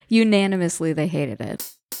Unanimously, they hated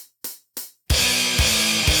it.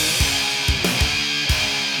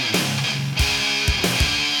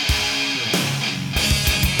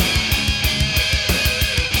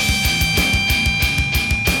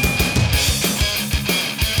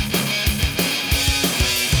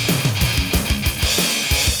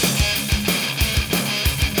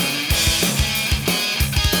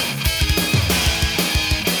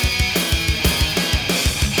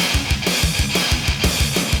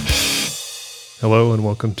 Hello and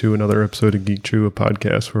welcome to another episode of Geek Chew, a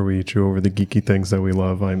podcast where we chew over the geeky things that we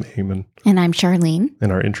love. I'm Eamon. And I'm Charlene.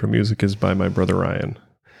 And our intro music is by my brother Ryan.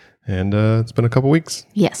 And it's been a couple weeks.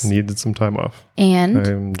 Yes. Needed some time off. And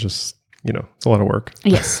I'm just, it's a lot of work.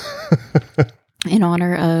 Yes. In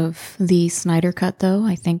honor of the Snyder Cut, though,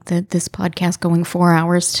 I think that this podcast going 4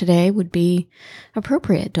 hours today would be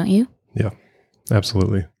appropriate, don't you? Yeah,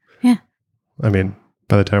 absolutely. Yeah. I mean,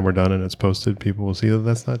 by the time we're done and it's posted, people will see that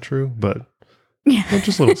that's not true, but yeah. I'm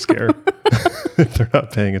just a little scared if they're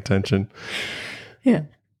not paying attention. Yeah.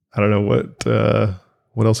 I don't know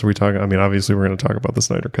what else are we talking? I mean, obviously we're going to talk about the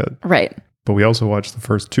Snyder Cut. Right. But we also watched the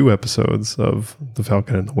first 2 episodes of The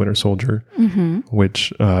Falcon and the Winter Soldier,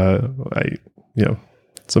 which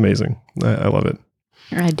it's amazing. I love it.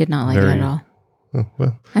 I did not like it at all. Oh,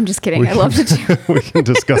 well, I'm just kidding. I loved it too. We can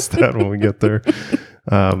discuss that when we get there.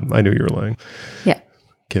 I knew you were lying. Yeah.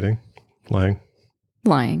 Kidding. Lying.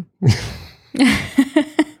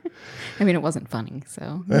 I mean, it wasn't funny,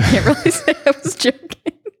 so I can't really say I was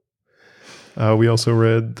joking. We also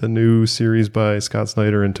read the new series by Scott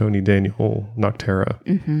Snyder and Tony Daniel,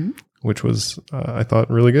 Nocterra, which was, I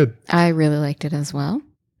thought, really good. I really liked it as well.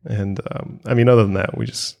 And, other than that, we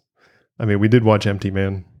did watch Empty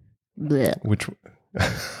Man, Blech. which,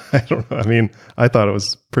 I don't know. I mean, I thought it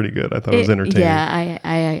was pretty good. I thought it was entertaining. Yeah,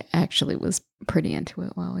 I actually was pretty into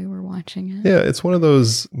it while we were watching it. Yeah, it's one of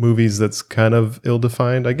those movies that's kind of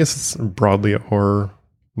ill-defined. I guess it's broadly a horror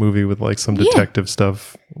movie with like some detective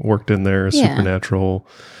stuff worked in there, supernatural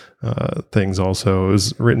things also. It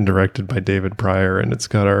was written, directed by David Pryor, and it's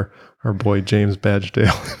got our boy James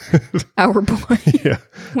Badgedale. Our boy. Yeah.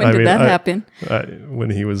 When did that happen?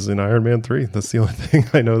 When he was in Iron Man 3. That's the only thing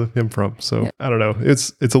I know him from. So I don't know.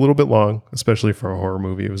 It's a little bit long, especially for a horror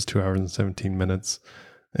movie. It was 2 hours and 17 minutes.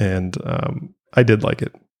 And I did like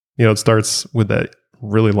it. It starts with that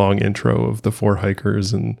really long intro of the 4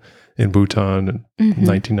 hikers in Bhutan in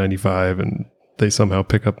 1995, and they somehow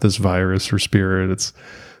pick up this virus or spirit. It's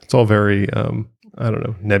all very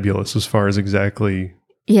nebulous as far as exactly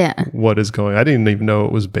what is going. I didn't even know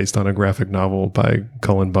it was based on a graphic novel by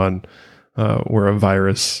Cullen Bunn, where a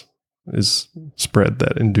virus is spread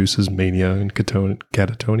that induces mania and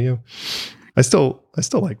catatonia. I still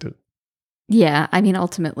liked it. Yeah, I mean,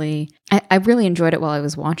 ultimately, I really enjoyed it while I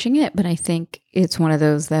was watching it, but I think it's one of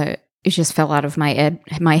those that it just fell out of my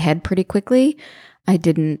head pretty quickly. I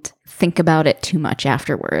didn't think about it too much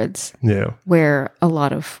afterwards. Yeah. Where a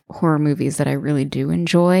lot of horror movies that I really do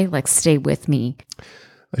enjoy, like, stay with me.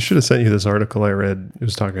 I should have sent you this article I read. It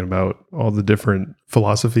was talking about all the different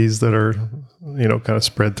philosophies that are, kind of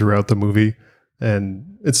spread throughout the movie.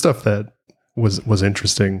 And it's stuff that was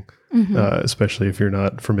interesting. Especially if you're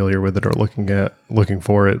not familiar with it or looking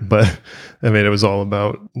for it. But I mean, it was all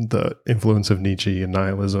about the influence of Nietzsche and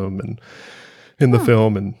nihilism and in the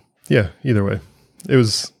film. And yeah, either way, it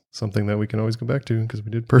was something that we can always go back to because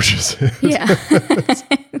we did purchase it. Yeah.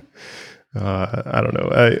 I don't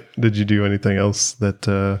know. Did you do anything else that?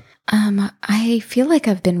 I feel like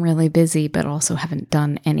I've been really busy, but also haven't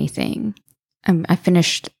done anything. I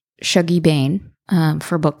finished Shuggy Bane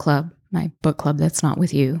for book club, my book club that's not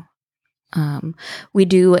with you. We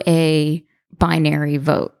do a binary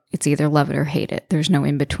vote. It's either love it or hate it. There's no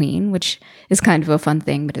in between, which is kind of a fun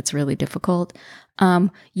thing, but it's really difficult.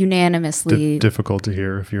 Unanimously. Difficult to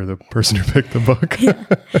hear if you're the person who picked the book. Yeah.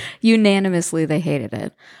 Unanimously, they hated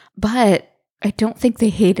it. But I don't think they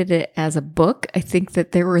hated it as a book. I think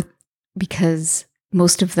that because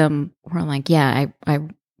most of them were like, yeah, I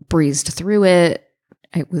breezed through it.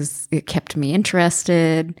 It kept me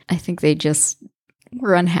interested. I think they just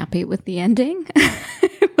were unhappy with the ending.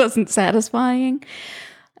 It wasn't satisfying.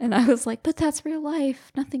 And I was like, but that's real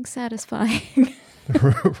life. Nothing satisfying.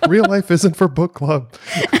 Real life isn't for book club.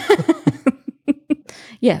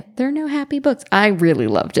 Yeah, there are no happy books. I really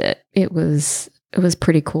loved it. It was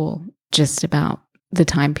pretty cool, just about the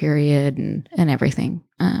time period and everything.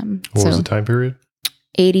 What was the time period?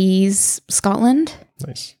 80s Scotland.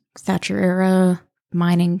 Nice. Thatcher era,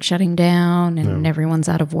 mining shutting down, and everyone's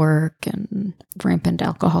out of work, and rampant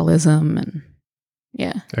alcoholism, and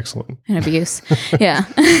excellent. and abuse. Yeah.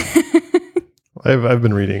 I've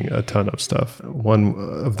been reading a ton of stuff. One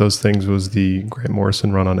of those things was the Grant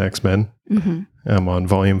Morrison run on X-Men. Mm-hmm. I'm on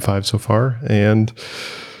volume 5 so far, and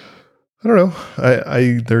I don't know.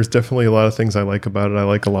 I there's definitely a lot of things I like about it. I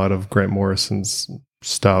like a lot of Grant Morrison's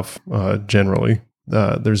stuff generally.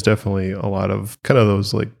 There's definitely a lot of kind of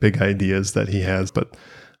those like big ideas that he has, but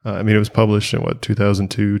I mean, it was published in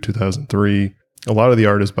 2002, 2003. A lot of the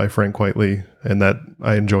art is by Frank Quitely, and that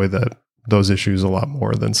I enjoy those issues a lot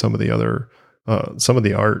more than some of the other some of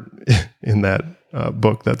the art in that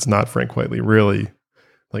book that's not Frank Quitely really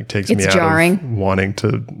like takes me out of wanting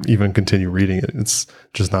to even continue reading it. It's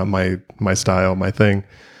just not my style, my thing.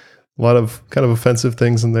 A lot of kind of offensive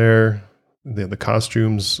things in there. The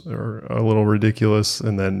costumes are a little ridiculous,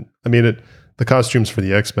 and then I mean the costumes for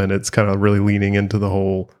the X-Men, it's kind of really leaning into the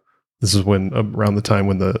whole. This is when around the time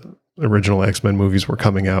when the original X-Men movies were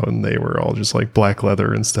coming out, and they were all just like black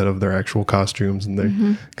leather instead of their actual costumes, and they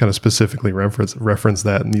kind of specifically reference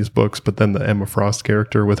that in these books. But then the Emma Frost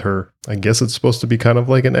character with her, I guess it's supposed to be kind of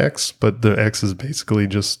like an X, but the X is basically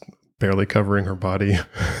just barely covering her body.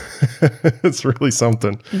 It's really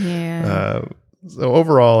something. Yeah. So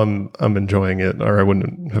overall, I'm enjoying it. Or I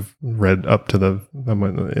wouldn't have read up to I'm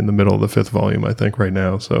in the middle of the 5th volume, I think, right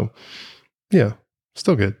now. So yeah,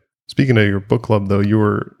 still good. Speaking of your book club, though, you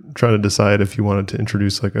were trying to decide if you wanted to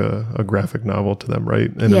introduce like a graphic novel to them, right?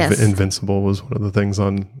 And yes. Invincible was one of the things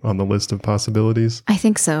on the list of possibilities. I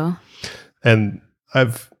think so. And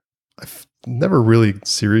I've never really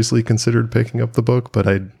seriously considered picking up the book, but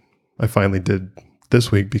I finally did this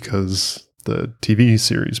week because the TV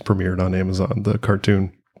series premiered on Amazon, the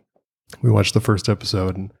cartoon. We watched the first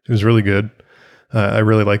episode, and it was really good. I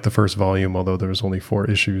really liked the first volume, although there was only 4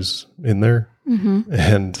 issues in there. Mm-hmm.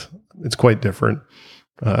 And it's quite different.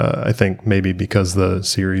 I think maybe because the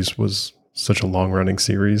series was such a long-running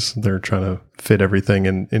series, they're trying to fit everything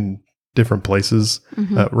in different places.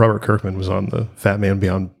 Mm-hmm. Robert Kirkman was on the Fat Man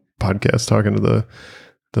Beyond podcast talking to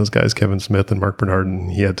those guys, Kevin Smith and Mark Bernard,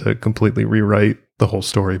 and he had to completely rewrite the whole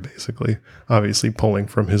story, basically. Obviously pulling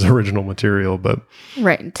from his original material, but...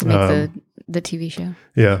 Right, to make the TV show.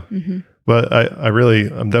 Yeah. Mm-hmm. But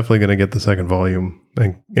I'm definitely going to get the second volume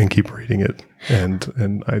and keep reading it.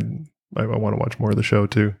 And I want to watch more of the show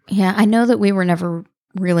too. Yeah, I know that we were never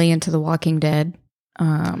really into The Walking Dead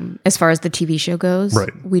as far as the TV show goes.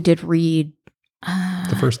 Right. We did read...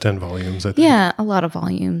 the first 10 volumes, I think. Yeah, a lot of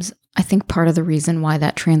volumes. I think part of the reason why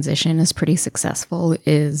that transition is pretty successful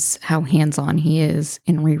is how hands-on he is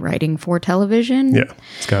in rewriting for television. Yeah,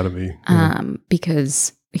 it's got to be. Yeah.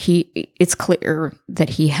 Because... it's clear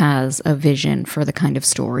that he has a vision for the kind of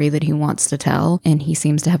story that he wants to tell, and he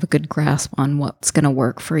seems to have a good grasp on what's going to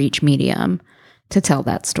work for each medium to tell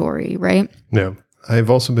that story, right? Yeah. I've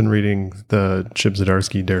also been reading the Chip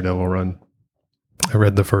Zdarsky Daredevil run. I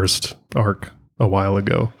read the first arc a while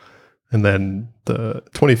ago, and then the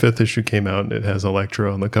 25th issue came out, and it has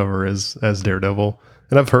Electro on the cover as Daredevil,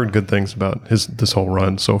 and I've heard good things about this whole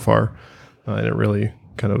run so far, and it really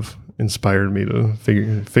kind of inspired me to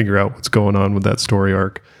figure out what's going on with that story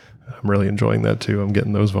arc. I'm really enjoying that too. I'm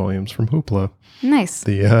getting those volumes from Hoopla. Nice.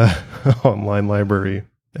 The online library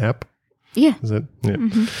app. Yeah. Is it? Yeah.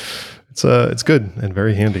 Mm-hmm. It's good and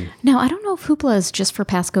very handy. Now, I don't know if Hoopla is just for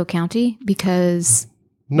Pasco County because...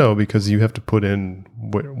 No, because you have to put in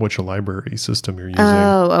which library system you're using.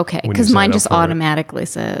 Oh, okay. Because mine just automatically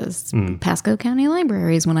says Pasco County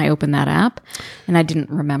Libraries when I open that app, and I didn't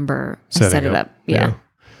remember I set it up. Yeah.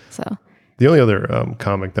 So the only other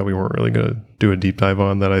comic that we weren't really going to do a deep dive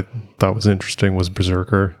on that I thought was interesting was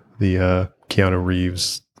Berserker, the Keanu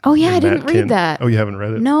Reeves. Oh yeah, I didn't read that. Oh, you haven't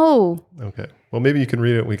read it? No. Okay. Well, maybe you can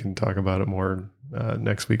read it. We can talk about it more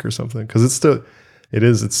next week or something, because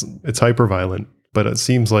it's hyper violent, but it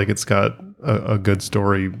seems like it's got a good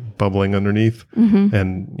story bubbling underneath,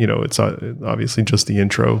 and it's obviously just the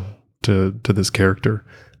intro to this character.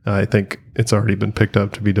 I think it's already been picked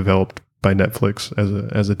up to be developed by Netflix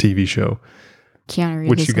as a TV show, Keanu Reeves,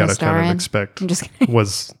 which you got to kind of expect I'm just kidding.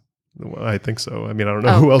 was. I think so. I mean, I don't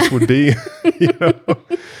know who else would be.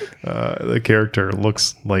 The character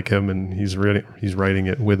looks like him, and he's writing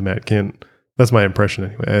it with Matt Kint. That's my impression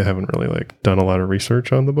anyway. I haven't really done a lot of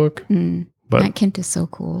research on the book, but Matt Kint is so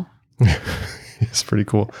cool. He's pretty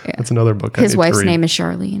cool. Yeah. That's another book. His wife's name is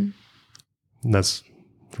Charlene. And that's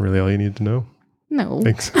really all you need to know. No,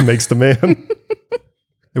 makes the man.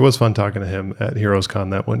 It was fun talking to him at Heroes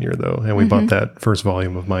Con that one year, though. And we bought that first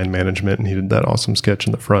volume of Mind Management, and he did that awesome sketch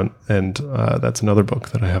in the front. And that's another book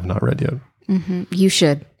that I have not read yet. Mm-hmm. You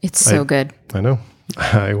should. It's so good. I know.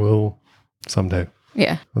 I will someday.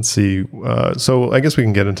 Yeah. Let's see. So I guess we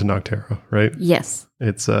can get into Noctera, right? Yes.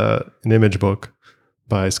 It's an Image book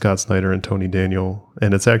by Scott Snyder and Tony Daniel.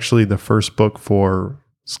 And it's actually the first book for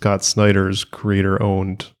Scott Snyder's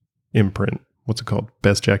creator-owned imprint. What's it called?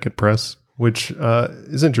 Best Jacket Press, which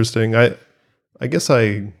is interesting. I guess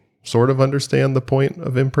I sort of understand the point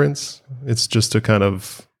of imprints. It's just to kind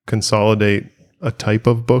of consolidate a type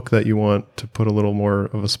of book that you want to put a little more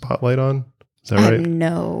of a spotlight on. Is that I right? have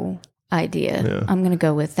no idea. Yeah. I'm going to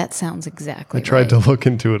go with that sounds exactly I tried right. to look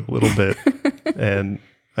into it a little bit, and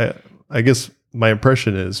I guess my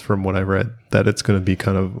impression is from what I read that it's going to be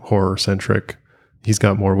kind of horror centric. He's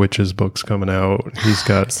got more witches books coming out. He's I'm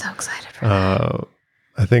got, so excited for that.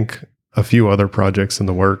 I think, a few other projects in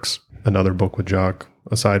the works. Another book with Jock,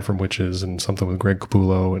 aside from witches, and something with Greg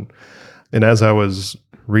Capullo. And as I was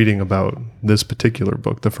reading about this particular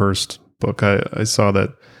book, the first book, I saw that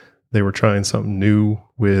they were trying something new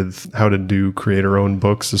with how to do creator-owned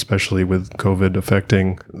books, especially with COVID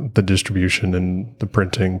affecting the distribution and the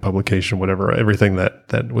printing, publication, whatever, everything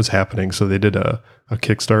that was happening. So they did a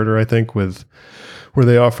Kickstarter, I think, where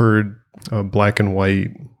they offered a black and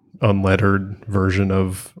white, unlettered version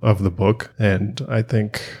of the book. And I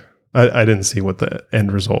think I didn't see what the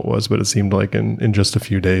end result was, but it seemed like in just a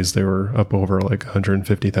few days they were up over like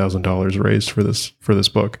 $150,000 raised for this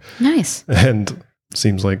book. Nice. And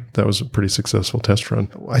seems like that was a pretty successful test run.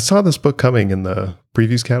 I saw this book coming in the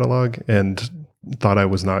previews catalog and thought I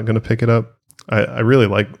was not going to pick it up. I really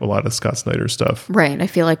like a lot of Scott Snyder stuff. Right. I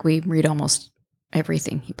feel like we read almost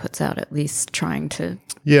everything he puts out, at least trying to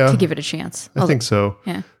give it a chance. I think so.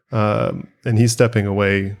 Yeah. And he's stepping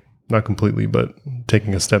away, not completely, but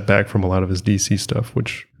taking a step back from a lot of his DC stuff,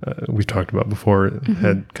 which we've talked about before. It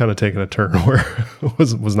had kind of taken a turn where it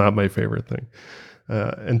was not my favorite thing.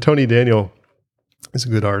 And Tony Daniel is a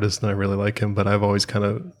good artist, and I really like him. But I've always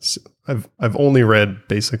I've only read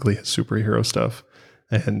basically his superhero stuff,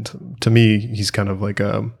 and to me, he's kind of like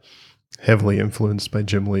heavily influenced by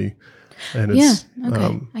Jim Lee. And it's,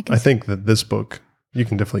 I think that this book, you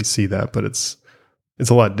can definitely see that, but it's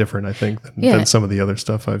a lot different, I think, than some of the other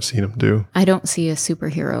stuff I've seen him do. I don't see a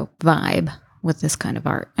superhero vibe with this kind of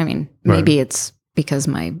art. I mean, maybe it's because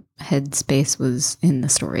my headspace was in the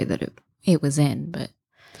story that it was in, but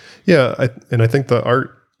yeah, I think the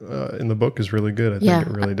art in the book is really good. I think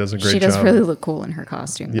it really does a great job. She does really look cool in her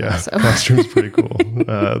costume. Yeah, so. Costume's pretty cool.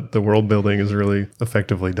 The world building is really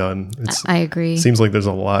effectively done. I agree. Seems like there's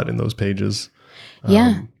a lot in those pages.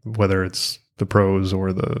 Yeah. Whether it's the prose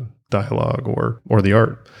or the dialogue or the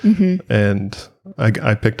art. And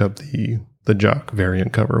I picked up the Jock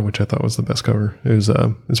variant cover, which I thought was the best cover.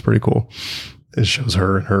 It's pretty cool. It shows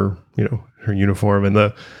her in her her uniform and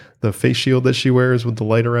the face shield that she wears with the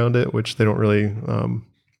light around it, which they don't really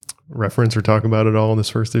reference or talk about at all in this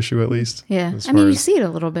first issue, at least. Yeah, I mean, you see it a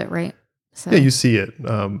little bit, right? So. Yeah, you see it.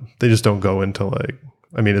 They just don't go into like.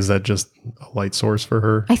 I mean, is that just a light source for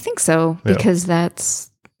her? I think so, because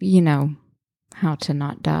that's how to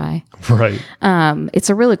not die. Right. It's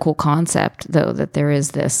a really cool concept, though, that there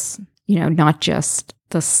is this, not just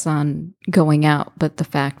the sun going out, but the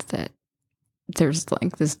fact that there's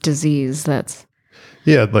like this disease that's.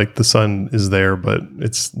 Yeah, like the sun is there, but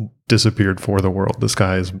it's disappeared for the world. The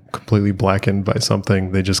sky is completely blackened by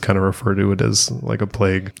something. They just kind of refer to it as like a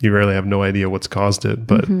plague. You really have no idea what's caused it.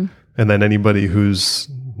 But and then anybody who's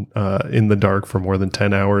in the dark for more than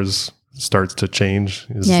 10 hours starts to change,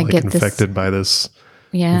 is like infected by this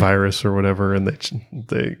virus or whatever, and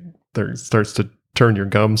they starts to turn your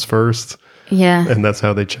gums first. Yeah, and that's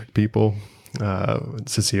how they check people.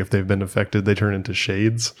 To see if they've been affected. They turn into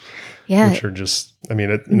shades, which are just, I mean,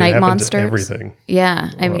 it night monsters, to everything.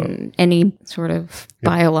 Yeah, I mean, any sort of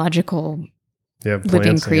biological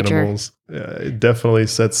living creature. Animals. It definitely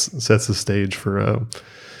sets the stage for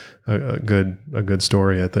a good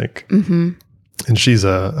story, I think. And she's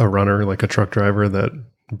a runner, like a truck driver that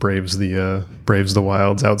braves the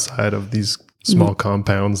wilds outside of these small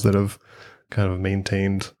compounds that have kind of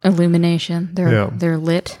maintained illumination. They're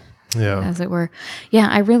lit. Yeah, as it were. Yeah,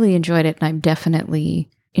 I really enjoyed it, and I'm definitely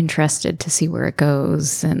interested to see where it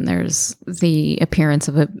goes. And there's the appearance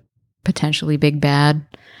of a potentially big bad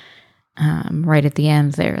right at the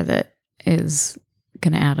end there that is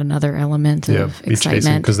going to add another element of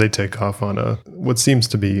excitement, because they take off on what seems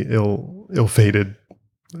to be ill-fated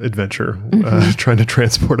adventure, trying to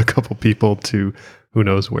transport a couple people to who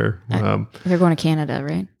knows where. They're going to Canada,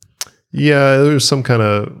 right? Yeah, there's some kind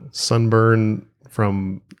of sunburn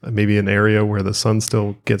from maybe an area where the sun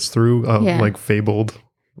still gets through, like fabled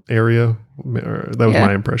area. That was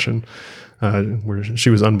my impression, where she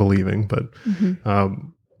was unbelieving. But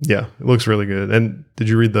it looks really good. And did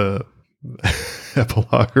you read the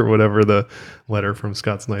epilogue or whatever, the letter from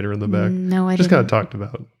Scott Snyder in the back? No, I just didn't. kind of talked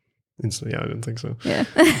about Yeah, I didn't think so. Yeah.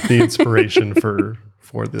 The inspiration for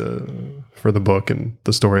the book and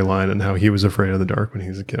the storyline and how he was afraid of the dark when he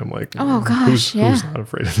was a kid. I'm like, Oh, gosh, who's not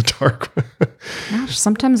afraid of the dark? Gosh,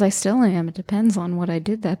 sometimes I still am. It depends on what I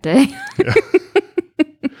did that day. Yeah.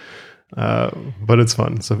 But it's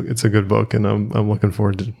fun. So it's a good book, and I'm looking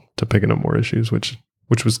forward to picking up more issues, which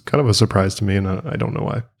was kind of a surprise to me, and I don't know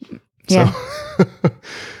why. Yeah.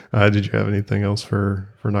 So, did you have anything else for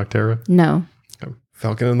Noctera? No.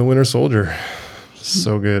 Falcon and the Winter Soldier.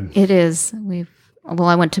 So good. It is.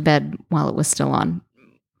 I went to bed while it was still on.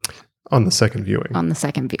 On the second viewing. On the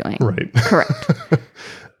second viewing. Right. Correct.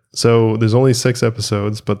 So there's only 6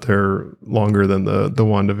 episodes, but they're longer than the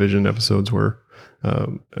WandaVision episodes were.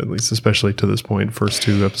 At least especially to this point. First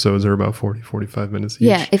 2 episodes are about 45 minutes each.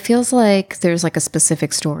 Yeah, it feels like there's like a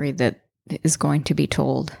specific story that is going to be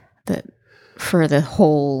told that for the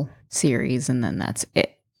whole series, and then that's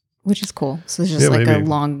it, which is cool. So it's just like maybe. a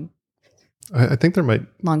long I think there might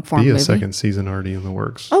form be a movie. second season already in the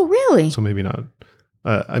works. Oh, really? So maybe not.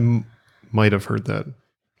 I might have heard that.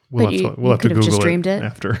 We'll have have to just Google streamed it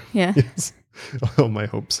after. Yeah. Yes. All my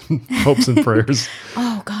hopes and prayers.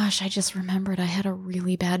 Oh gosh, I just remembered I had a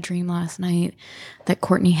really bad dream last night that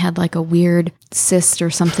Courtney had like a weird cyst or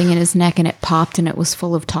something in his neck, and it popped and it was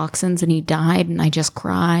full of toxins and he died, and I just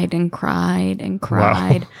cried and cried and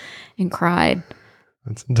cried and cried.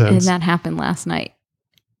 That's intense. And that happened last night.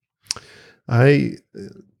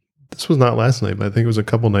 This was not last night, but I think it was a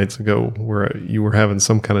couple nights ago where you were having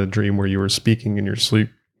some kind of dream where you were speaking in your sleep,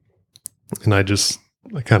 and I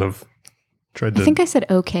kind of tried to. I think I said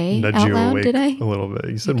okay nudge out you loud. awake Did I? a little bit.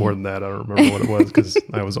 You said more than that. I don't remember what it was because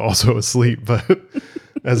I was also asleep. But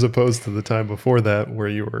as opposed to the time before that where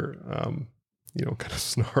you were, kind of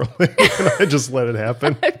snarling, and I just let it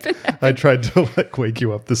happen. I tried to wake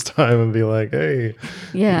you up this time and be like, "Hey,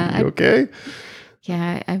 yeah, you okay?"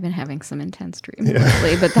 Yeah, I've been having some intense dreams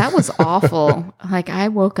lately, but that was awful. Like I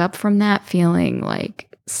woke up from that feeling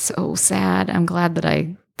like so sad. I'm glad that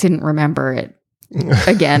I didn't remember it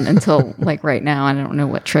again until like right now. I don't know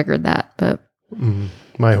what triggered that, but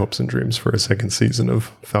my hopes and dreams for a second season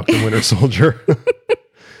of Falcon Winter Soldier.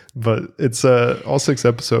 But it's all 6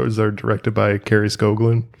 episodes are directed by Carrie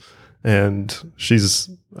Skoglund, and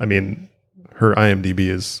her IMDb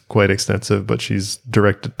is quite extensive, but she's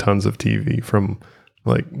directed tons of TV from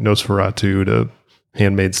like Nosferatu to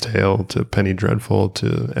Handmaid's Tale to Penny Dreadful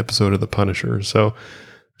to episode of The Punisher. So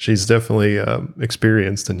she's definitely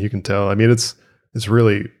experienced, and you can tell. I mean, it's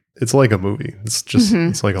like a movie. It's just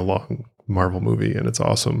it's like a long Marvel movie, and it's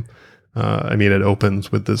awesome. It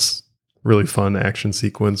opens with this really fun action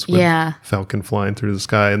sequence with Falcon flying through the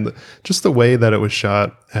sky, and just the way that it was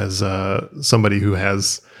shot as somebody who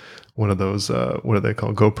has one of those what are they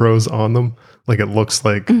called, GoPros on them. Like it looks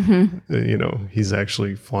like he's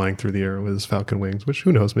actually flying through the air with his Falcon wings, which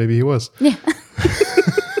who knows, maybe he was. Yeah.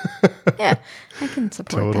 Yeah, I can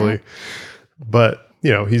support that. But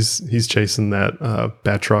he's chasing that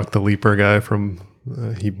Batroc the Leaper guy from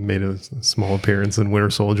he made a small appearance in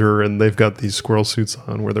Winter Soldier, and they've got these squirrel suits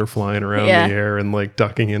on where they're flying around the air and like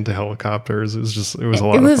ducking into helicopters. It was a lot of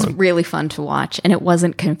fun. It was really fun to watch, and it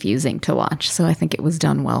wasn't confusing to watch. So I think it was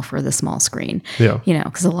done well for the small screen. Yeah.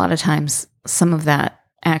 Because a lot of times some of that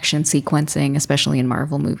action sequencing, especially in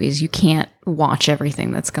Marvel movies, you can't watch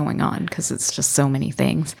everything that's going on because it's just so many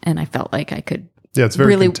things. And I felt like I could. Yeah, it's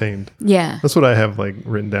very contained. Yeah. That's what I have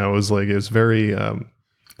written down. It was very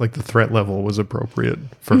the threat level was appropriate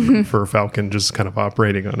for Falcon just kind of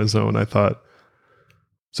operating on his own, I thought.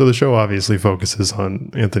 So the show obviously focuses on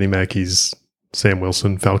Anthony Mackie's Sam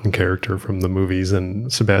Wilson Falcon character from the movies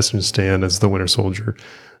and Sebastian Stan as the Winter Soldier.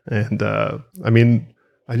 And I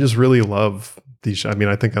just really love these.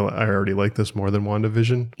 I think I already like this more than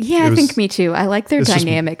WandaVision. Yeah, I think me too. I like their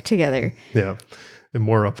dynamic together. Yeah. And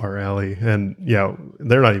more up our alley. And yeah,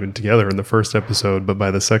 they're not even together in the first episode, but by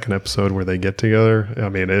the second episode where they get together,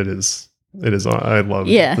 it is, I love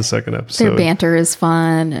the second episode. Their banter is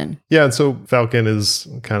fun. And so Falcon is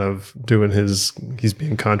kind of doing he's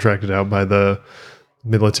being contracted out by the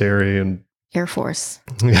military and Air Force.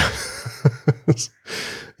 Yeah.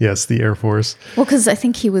 Yes, the Air Force. Well, because I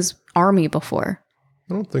think he was Army before.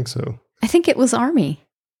 I don't think so. I think it was Army.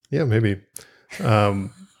 Yeah, maybe. I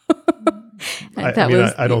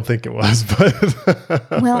don't think it was, but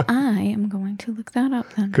well, I am going to look that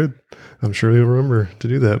up then. Good. I'm sure you'll remember to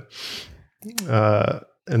do that.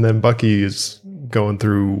 And then Bucky is going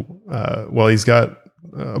through, he's got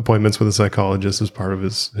appointments with a psychologist as part of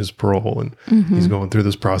his parole, and he's going through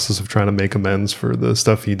this process of trying to make amends for the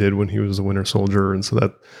stuff he did when he was a Winter Soldier. And so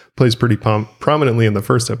that plays pretty prominently in the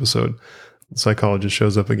first episode. psychologist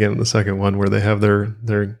shows up again in the second one, where they have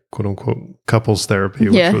their quote unquote couples therapy,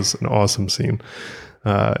 which was an awesome scene.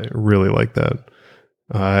 Really like that.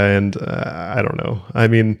 And I don't know. I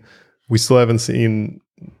mean, we still haven't seen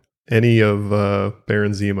any of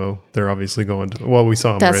Baron Zemo. They're obviously going to. Well, we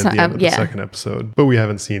saw him right at the end of the second episode, but we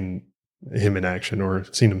haven't seen him in action or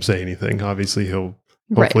seen him say anything. Obviously, he'll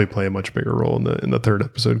hopefully play a much bigger role in the third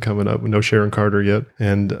episode coming up. No Sharon Carter yet,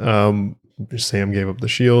 and Sam gave up the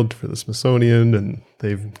shield for the Smithsonian, and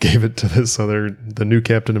they gave it to the new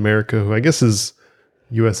Captain America, who I guess is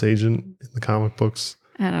U.S. agent in the comic books.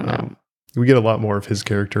 I don't know. We get a lot more of his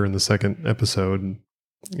character in the second episode. And,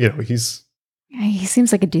 he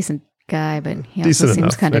seems like a decent guy, but he decent also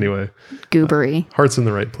seems kind of goobery. Heart's in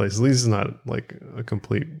the right place. At least he's not like a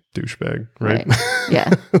complete douchebag, right?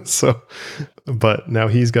 Yeah. So, but now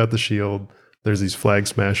he's got the shield. There's these flag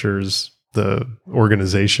smashers. The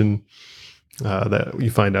organization that you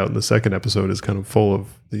find out in the second episode is kind of full of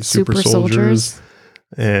these super soldiers.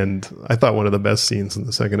 And I thought one of the best scenes in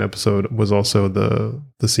the second episode was also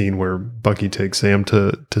the scene where Bucky takes Sam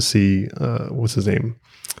to see what's his name?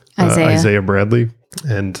 Isaiah Bradley.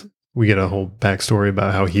 And we get a whole backstory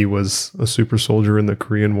about how he was a super soldier in the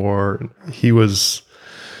Korean War. He was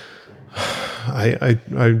I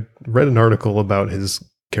read an article about his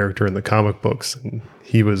character in the comic books, and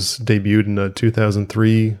he was debuted in a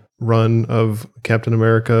 2003 run of Captain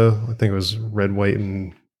America. I think it was Red, White,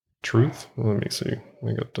 and Truth. Let me see.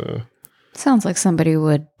 I got sounds like somebody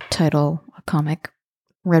would title a comic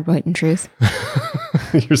Red, White, and Truth.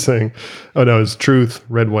 You're saying, oh no, it's Truth,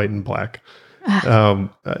 Red, White, and Black.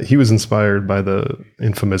 He was inspired by the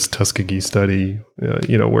infamous Tuskegee study,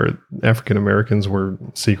 where African Americans were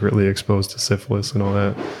secretly exposed to syphilis and all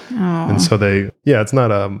that. Oh. And so it's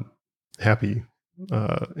not a happy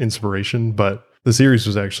inspiration, but the series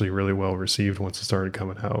was actually really well received once it started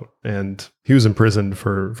coming out. And he was imprisoned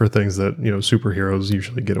for things that, superheroes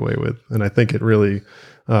usually get away with. And I think it really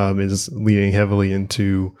is leading heavily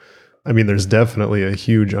into, there's definitely a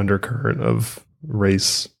huge undercurrent of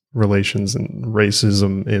race relations and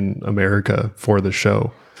racism in America for the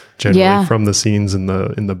show. Generally, from the scenes in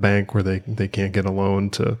the bank where they can't get a loan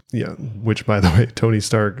to, which by the way, Tony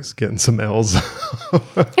Stark is getting some L's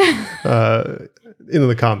in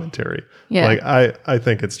the commentary. Yeah. Like I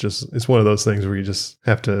think it's one of those things where you just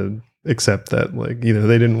have to accept that, like, either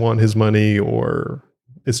they didn't want his money or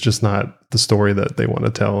it's just not the story that they want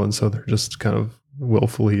to tell. And so they're just kind of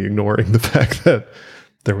willfully ignoring the fact that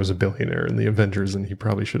there was a billionaire in the Avengers and he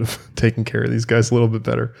probably should have taken care of these guys a little bit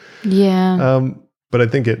better. Yeah. But I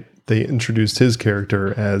think they introduced his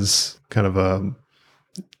character as kind of a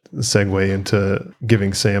segue into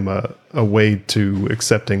giving Sam a way to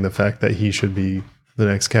accepting the fact that he should be the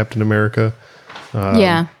next Captain America.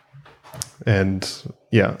 And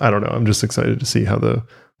I don't know. I'm just excited to see how the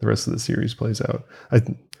rest of the series plays out. I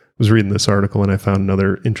was reading this article and I found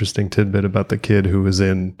another interesting tidbit about the kid who was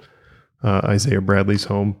in Isaiah Bradley's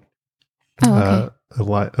home. Oh,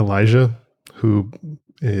 okay. Elijah, who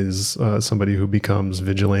is somebody who becomes the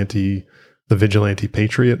vigilante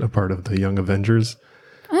patriot, a part of the Young Avengers.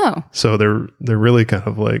 Oh, so they're really kind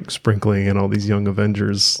of like sprinkling in all these Young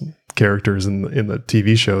Avengers characters in the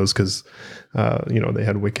TV shows because they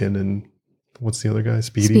had Wiccan and what's the other guy?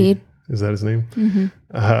 Speed. Is that his name?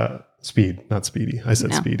 Mm-hmm. Speed, not Speedy. I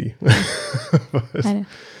said Speedy.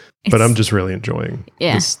 but I'm just really enjoying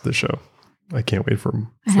the show. I can't wait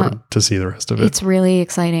to see the rest of it. It's really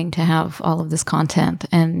exciting to have all of this content.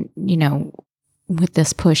 And, with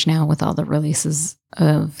this push now with all the releases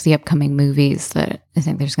of the upcoming movies, that I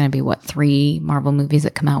think there's going to be, 3 Marvel movies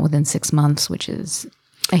that come out within 6 months, which is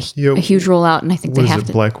a huge rollout. And I think they have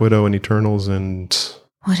to. Black Widow and Eternals and.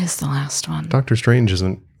 What is the last one? Doctor Strange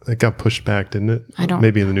isn't. It got pushed back, didn't it?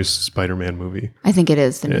 Maybe in the new Spider-Man movie. I think it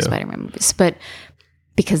is the new Spider-Man movies. But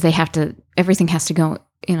because everything has to go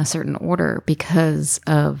in a certain order because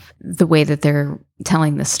of the way that they're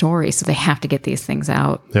telling the story. So they have to get these things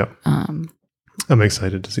out. Yeah. I'm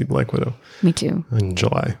excited to see Black Widow. Me too. In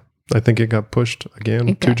July. I think it got pushed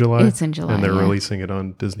again to July. It's in July. And they're releasing it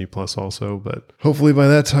on Disney Plus also. But hopefully by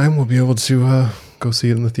that time we'll be able to go see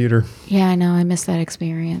it in the theater. Yeah, I know. I missed that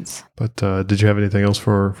experience. But did you have anything else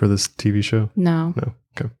for this TV show? No. No.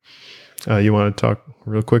 Okay. You want to talk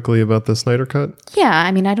real quickly about the Snyder Cut? Yeah.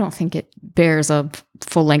 I don't think it bears a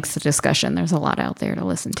full-length discussion. There's a lot out there to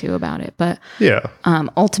listen to about it. But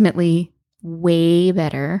ultimately, way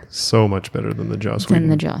better. So much better than the Joss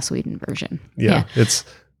Whedon version. Yeah. It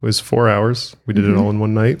was 4 hours. We did it all in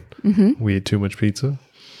one night. Mm-hmm. We ate too much pizza.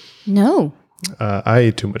 No. I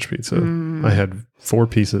ate too much pizza. I had 4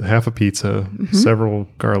 pieces, half a pizza, several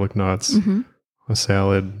garlic knots, a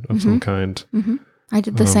salad of some kind. Mm-hmm. I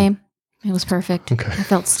did the same. It was perfect. Okay. I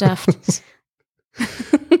felt stuffed.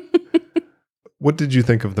 What did you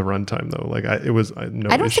think of the runtime though? Like I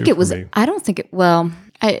don't think it was. Me. I don't think it. Well,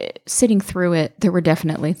 sitting through it, there were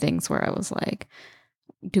definitely things where I was like,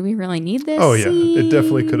 "Do we really need this?" Oh yeah, it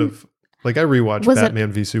definitely could have. Like I rewatched Was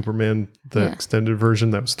Batman v Superman, the extended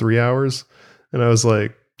version that was 3 hours, and I was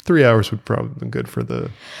like, 3 hours would probably have been good for the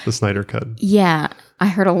Snyder cut. Yeah, I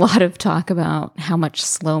heard a lot of talk about how much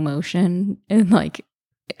slow motion and like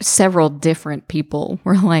several different people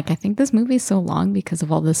were like, I think this movie is so long because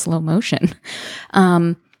of all this slow motion.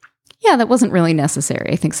 Yeah, that wasn't really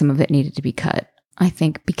necessary. I think some of it needed to be cut. I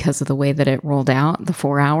think because of the way that it rolled out, the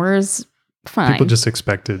 4 hours, fine. People just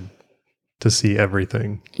expected to see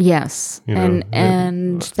everything. Yes.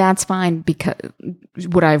 And that's fine, because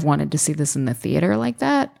would I have wanted to see this in the theater like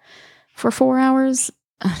that for 4 hours?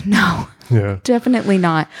 No. Yeah. Definitely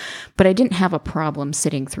not. But I didn't have a problem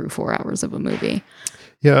sitting through 4 hours of a movie.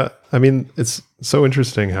 Yeah, I mean, it's so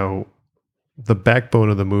interesting how the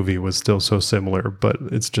backbone of the movie was still so similar, but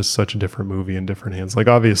it's just such a different movie in different hands. Like,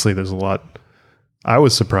 obviously, there's a lot. I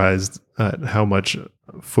was surprised at how much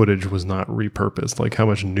footage was not repurposed, like how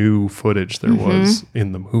much new footage there was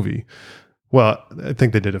in the movie. Well, I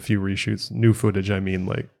think they did a few reshoots. New footage, I mean,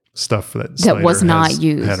 like stuff that Snyder was not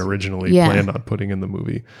used. Had originally planned on putting in the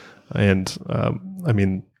movie. And I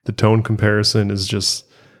mean, the tone comparison is just,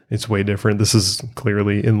 it's way different. This is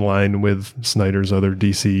clearly in line with Snyder's other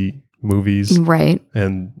DC movies. Right.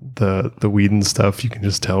 And the Whedon stuff, you can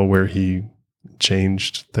just tell where he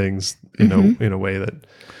changed things, in a way that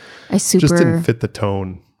just didn't fit the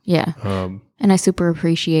tone. Yeah. And I super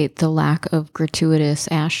appreciate the lack of gratuitous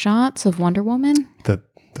ass shots of Wonder Woman. That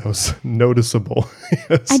was noticeable.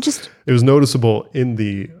 Yes. It was noticeable in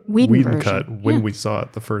the Whedon version. cut when we saw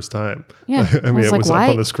it the first time. Yeah. I mean, it was up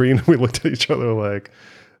on the screen. We looked at each other like,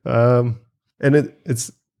 and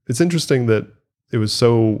it's interesting that it was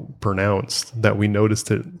so pronounced that we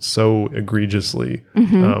noticed it so egregiously.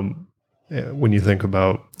 When you think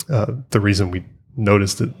about the reason we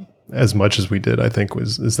noticed it as much as we did, I think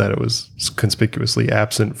is that it was conspicuously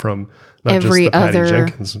absent from not every just the Patty other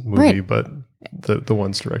Jenkins movie, but the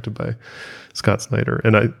ones directed by Scott Snyder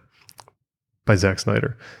by Zack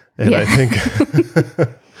Snyder. And I think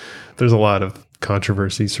there's a lot of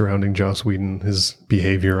controversy surrounding Joss Whedon, his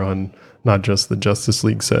behavior on not just the Justice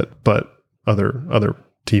League set, but other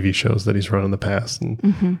TV shows that he's run in the past.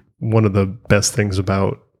 And one of the best things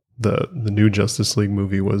about the new Justice League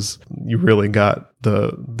movie was you really got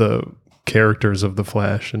the characters of the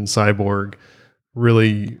Flash and Cyborg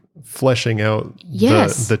really fleshing out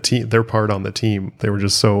the team, their part on the team. They were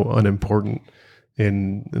just so unimportant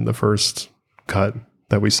in the first cut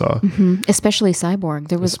that we saw. Especially Cyborg.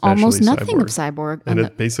 There was almost nothing of Cyborg. And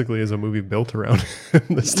it basically is a movie built around him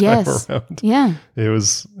this time around. Yeah. It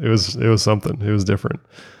was something. It was different.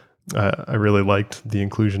 I really liked the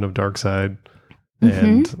inclusion of Darkseid.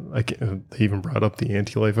 And they even brought up the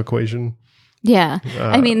anti-life equation. Yeah.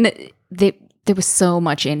 I mean, there was so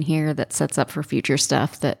much in here that sets up for future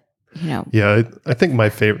stuff that, Yeah, I think my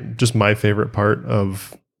favorite part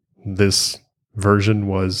of this version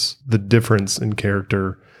was the difference in the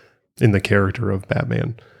character of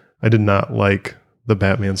Batman. I did not like the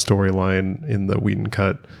Batman storyline in the Whedon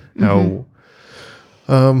cut. How,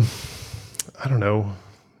 I don't know,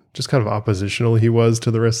 just kind of oppositional he was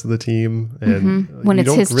to the rest of the team, and when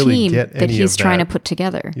it's his really team that he's trying to put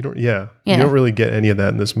together. You don't really get any of that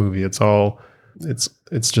in this movie. It's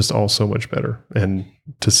just all so much better. And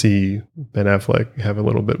to see Ben Affleck have a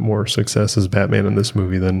little bit more success as Batman in this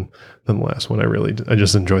movie than the last one, I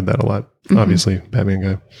just enjoyed that a lot. Obviously, Batman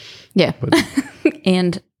guy. Yeah, but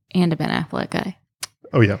and a Ben Affleck guy.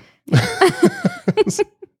 Oh yeah,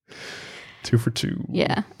 2 for 2.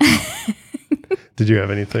 Yeah. Did you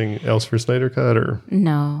have anything else for Snyder Cut or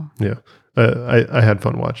no? Yeah, I had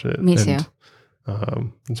fun watching it. Me too.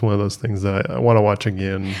 It's one of those things that I want to watch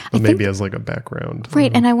again, but maybe as like a background.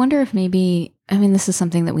 Right, and I wonder if this is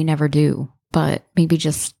something that we never do, but maybe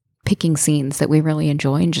just picking scenes that we really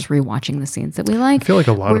enjoy and just rewatching the scenes that we like. I feel like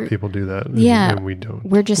a lot of people do that. Yeah, and we don't.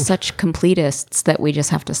 We're just such completists that we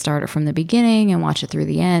just have to start it from the beginning and watch it through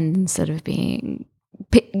the end instead of being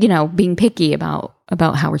picky about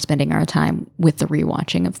how we're spending our time with the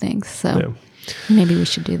rewatching of things. So maybe we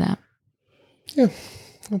should do that. Yeah.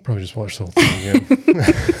 I'll probably just watch the whole thing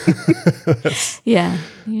again.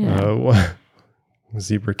 Yeah.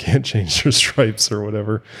 Zebra can't change their stripes or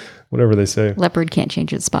whatever they say. Leopard can't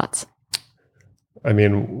change its spots. I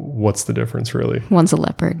mean, what's the difference really? One's a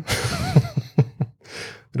leopard.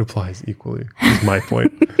 It applies equally, is my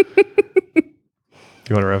point.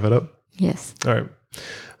 You want to wrap it up? Yes. All right.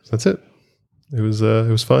 So that's it. It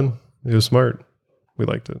was fun. It was smart. We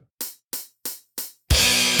liked it.